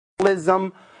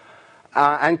dualism,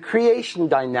 and creation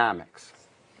dynamics.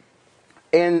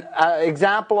 An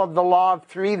example of the law of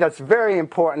three that's very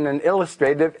important and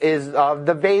illustrative is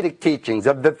the Vedic teachings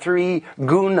of the three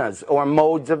gunas, or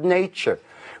modes of nature,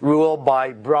 ruled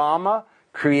by Brahma,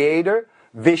 creator,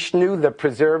 Vishnu, the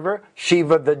preserver,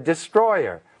 Shiva, the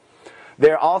destroyer.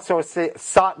 They're also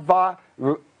sattva,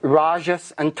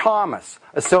 rajas, and tamas,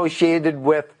 associated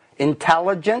with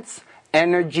intelligence,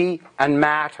 energy, and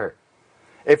matter.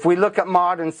 If we look at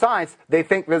modern science, they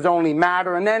think there's only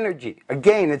matter and energy.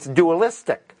 Again, it's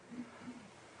dualistic.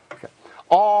 Okay.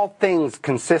 All things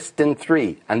consist in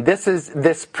three. And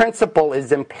this principle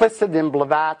is implicit in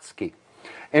Blavatsky.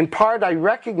 In part, I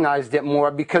recognized it more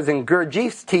because in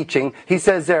Gurdjieff's teaching, he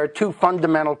says there are two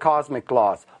fundamental cosmic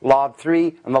laws, law of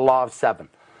three and the law of seven.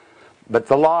 But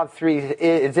the law of three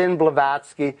is in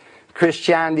Blavatsky.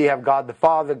 Christianity, you have God the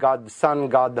Father, God the Son,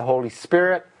 God the Holy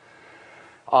Spirit.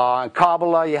 In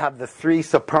Kabbalah, you have the three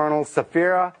supernal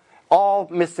sephira. All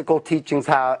mystical teachings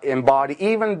embody,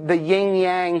 even the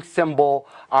yin-yang symbol,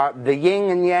 the yin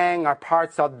and yang are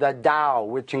parts of the Tao,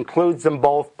 which includes them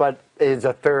both, but is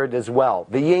a third as well.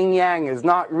 The yin-yang is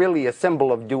not really a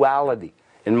symbol of duality,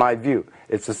 in my view.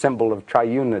 It's a symbol of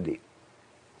triunity.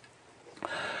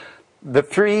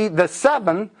 The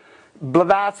seven,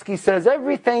 Blavatsky says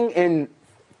everything in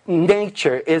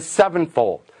nature is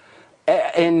sevenfold,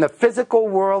 in the physical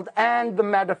world and the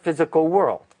metaphysical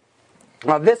world.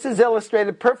 Now this is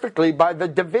illustrated perfectly by the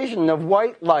division of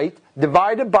white light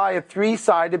divided by a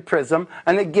three-sided prism,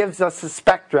 and it gives us a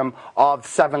spectrum of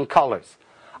 7 colors.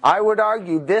 I would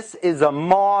argue this is a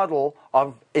model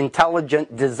of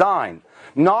intelligent design.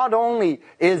 Not only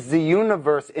is the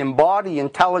universe embody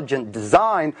intelligent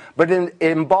design, but it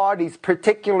embodies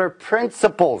particular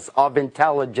principles of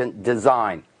intelligent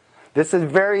design. This is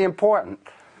very important.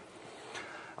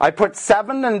 I put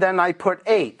 7 and then I put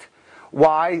 8.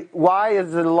 Why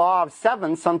is the law of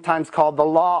 7 sometimes called the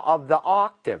law of the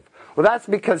octave? Well, that's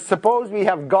because suppose we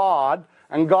have God,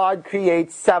 and God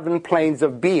creates 7 planes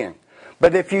of being.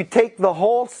 But if you take the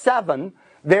whole 7,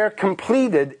 they're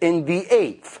completed in the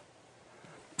 8th.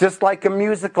 Just like a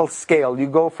musical scale, you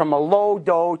go from a low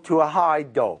do to a high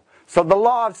do. So the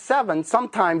law of 7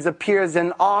 sometimes appears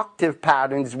in octave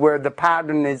patterns where the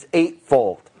pattern is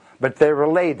 8-fold, but they're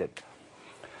related.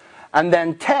 And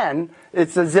then 10,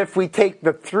 it's as if we take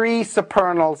the 3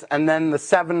 supernals and then the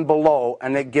 7 below,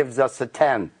 and it gives us a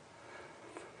 10.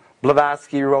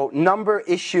 Blavatsky wrote, number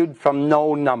issued from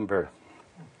no number.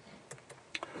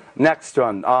 Next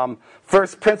one.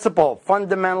 First principle,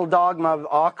 fundamental dogma of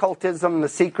occultism, the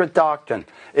secret doctrine,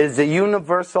 is the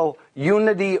universal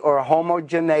unity or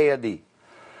homogeneity.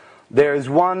 There is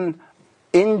one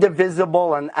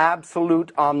indivisible and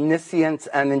absolute omniscience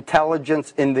and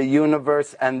intelligence in the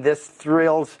universe, and this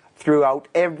thrills throughout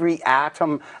every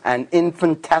atom and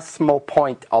infinitesimal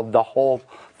point of the whole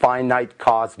finite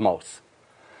cosmos.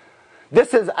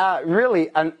 This is really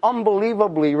an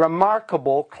unbelievably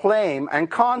remarkable claim and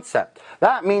concept.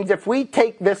 That means if we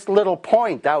take this little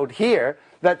point out here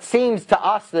that seems to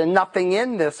us there's nothing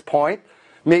in this point,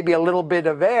 maybe a little bit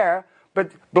of air,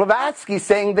 but Blavatsky's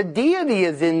saying the deity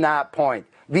is in that point.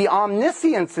 The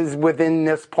omniscience is within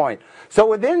this point. So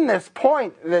within this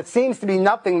point that seems to be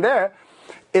nothing there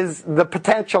is the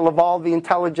potential of all the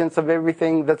intelligence of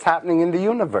everything that's happening in the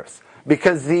universe.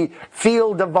 Because the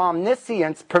field of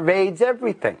omniscience pervades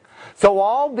everything. So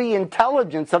all the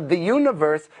intelligence of the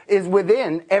universe is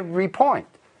within every point.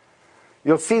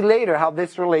 You'll see later how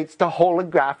this relates to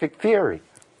holographic theory.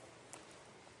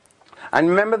 And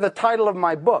remember the title of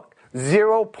my book,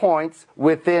 0 Points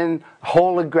Within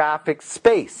Holographic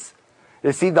Space.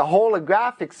 You see, the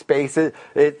holographic space,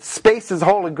 space is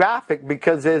holographic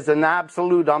because there's an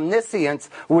absolute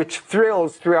omniscience which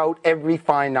thrills throughout every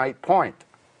finite point.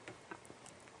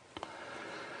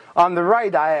 On the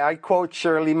right, I quote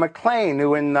Shirley MacLaine,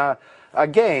 who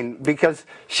again, because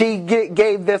she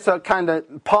gave this a kind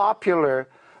of popular,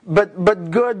 but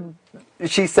good,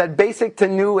 she said, basic to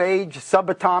New Age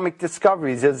subatomic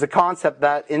discoveries is the concept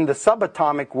that in the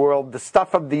subatomic world, the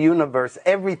stuff of the universe,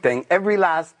 everything, every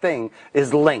last thing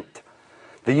is linked.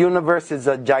 The universe is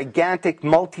a gigantic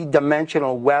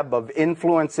multi-dimensional web of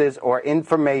influences or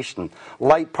information,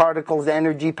 light particles,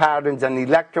 energy patterns, and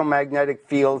electromagnetic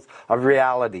fields of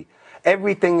reality.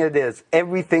 Everything it is,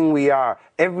 everything we are,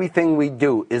 everything we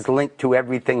do is linked to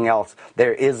everything else.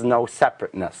 There is no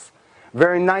separateness.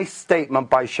 Very nice statement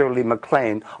by Shirley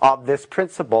MacLaine of this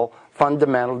principle,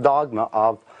 fundamental dogma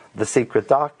of the Secret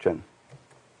Doctrine.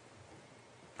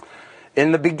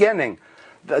 In the beginning,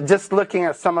 just looking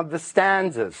at some of the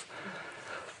stanzas,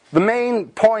 The main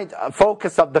point,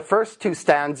 focus of the first two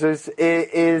stanzas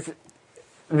is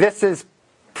this is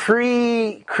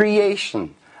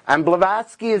pre-creation. And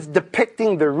Blavatsky is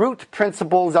depicting the root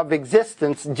principles of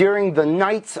existence during the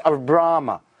nights of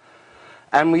Brahma.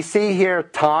 And we see here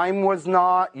time was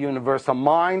not, universal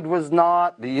mind was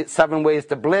not, the 7 ways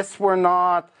to bliss were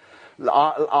not,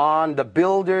 on the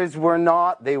builders were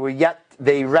not, they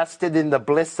rested in the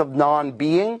bliss of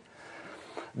non-being.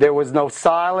 There was no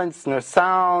silence nor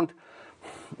sound.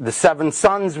 The 7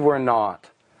 suns were not.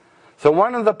 So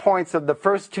one of the points of the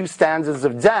first two stanzas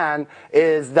of Zen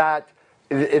is that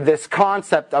this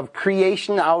concept of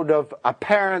creation out of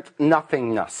apparent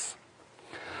nothingness.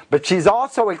 But she's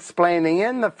also explaining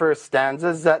in the first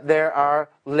stanzas that there are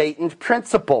latent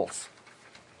principles.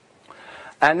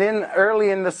 And early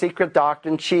in the Secret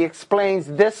Doctrine, she explains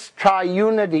this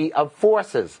triunity of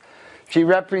forces. She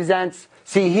represents,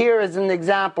 see, here is an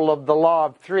example of the law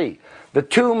of 3. The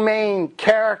two main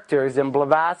characters in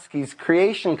Blavatsky's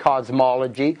creation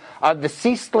cosmology are the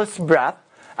ceaseless breath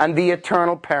and the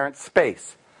eternal parent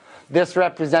space. This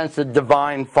represents the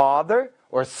Divine Father,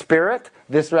 or Spirit.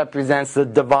 This represents the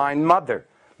Divine Mother.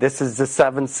 This is the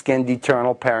 7-skinned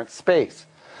eternal parent space.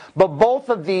 But both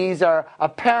of these are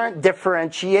apparent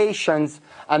differentiations,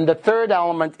 and the third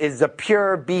element is the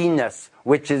pure beingness,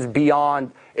 which is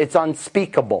beyond, it's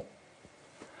unspeakable.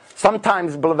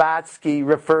 Sometimes Blavatsky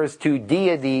refers to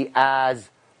deity as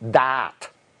that,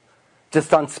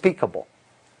 just unspeakable.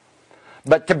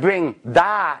 But to bring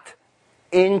that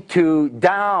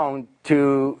down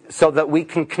to, so that we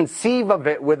can conceive of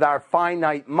it with our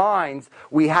finite minds,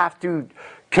 we have to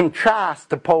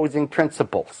contrast opposing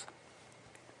principles.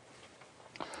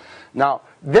 Now,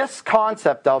 this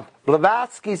concept of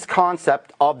Blavatsky's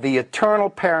concept of the eternal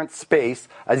parent space,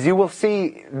 as you will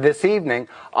see this evening,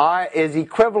 is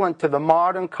equivalent to the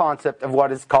modern concept of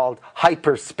what is called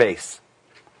hyperspace.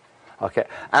 Okay,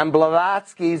 and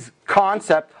Blavatsky's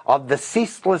concept of the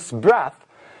ceaseless breath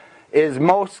is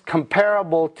most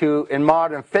comparable to, in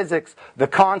modern physics, the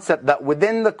concept that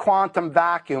within the quantum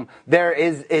vacuum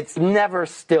it's never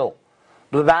still.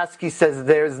 Blavatsky says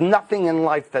there's nothing in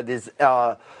life that is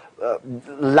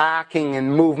lacking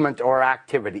in movement or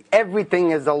activity.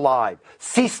 Everything is alive.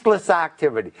 Ceaseless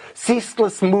activity.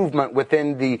 Ceaseless movement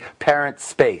within the parent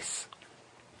space.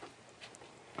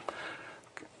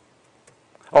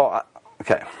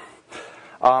 Okay.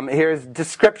 Here's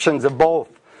descriptions of both.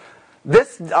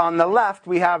 This, on the left,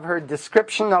 we have her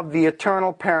description of the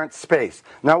eternal parent space.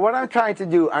 Now what I'm trying to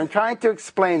do, I'm trying to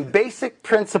explain basic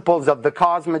principles of the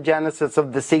cosmogenesis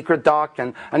of the Secret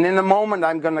Doctrine, and in a moment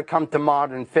I'm going to come to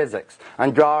modern physics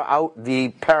and draw out the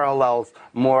parallels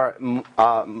more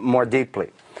deeply.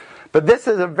 But this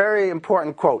is a very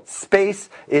important quote.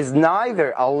 Space is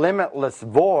neither a limitless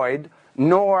void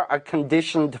nor a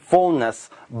conditioned fullness,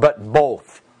 but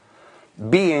both.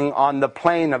 Being on the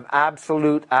plane of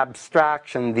absolute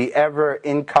abstraction, the ever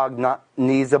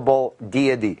incognizable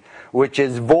deity, which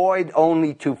is void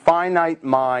only to finite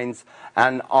minds,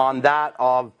 and on that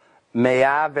of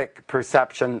maiavic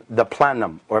perception, the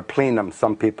plenum, or plenum,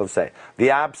 some people say, the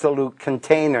absolute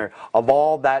container of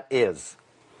all that is.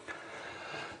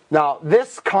 Now,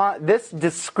 this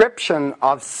description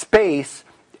of space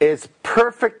is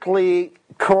perfectly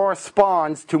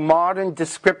corresponds to modern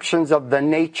descriptions of the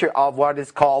nature of what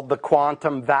is called the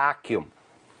quantum vacuum.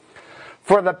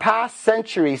 For the past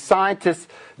century, scientists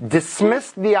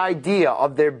dismissed the idea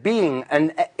of there being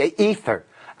an ether,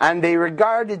 and they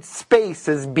regarded space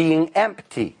as being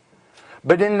empty.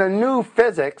 But in the new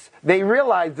physics, they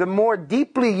realized the more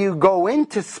deeply you go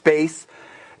into space,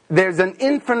 there's an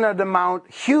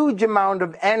huge amount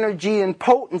of energy and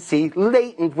potency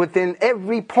latent within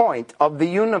every point of the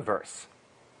universe.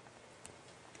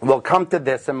 We'll come to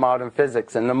this in modern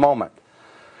physics in a moment.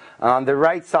 On the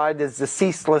right side is the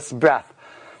ceaseless breath,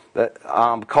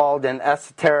 called in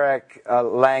esoteric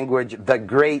language the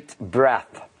great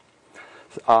breath.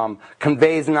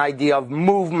 Conveys an idea of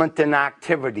movement and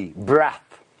activity,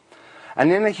 breath.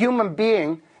 And in a human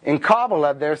being, in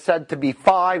Kabbalah, there's said to be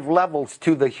 5 levels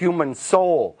to the human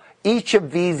soul. Each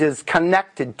of these is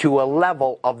connected to a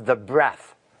level of the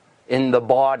breath in the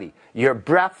body. Your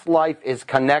breath life is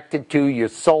connected to your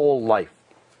soul life.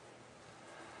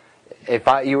 If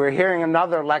you were hearing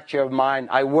another lecture of mine,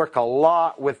 I work a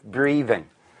lot with breathing.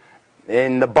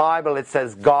 In the Bible it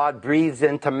says God breathes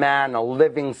into man a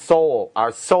living soul.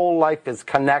 Our soul life is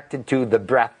connected to the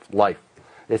breath life.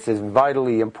 This is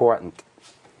vitally important.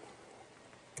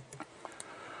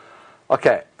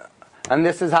 Okay, and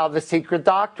this is how the Secret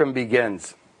Doctrine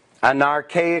begins. An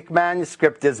archaic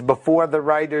manuscript is before the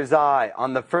writer's eye.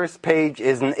 On the first page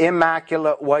is an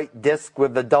immaculate white disc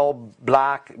with a dull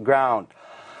black ground.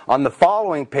 On the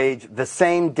following page, the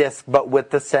same disc but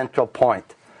with the central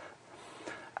point.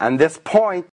 And this point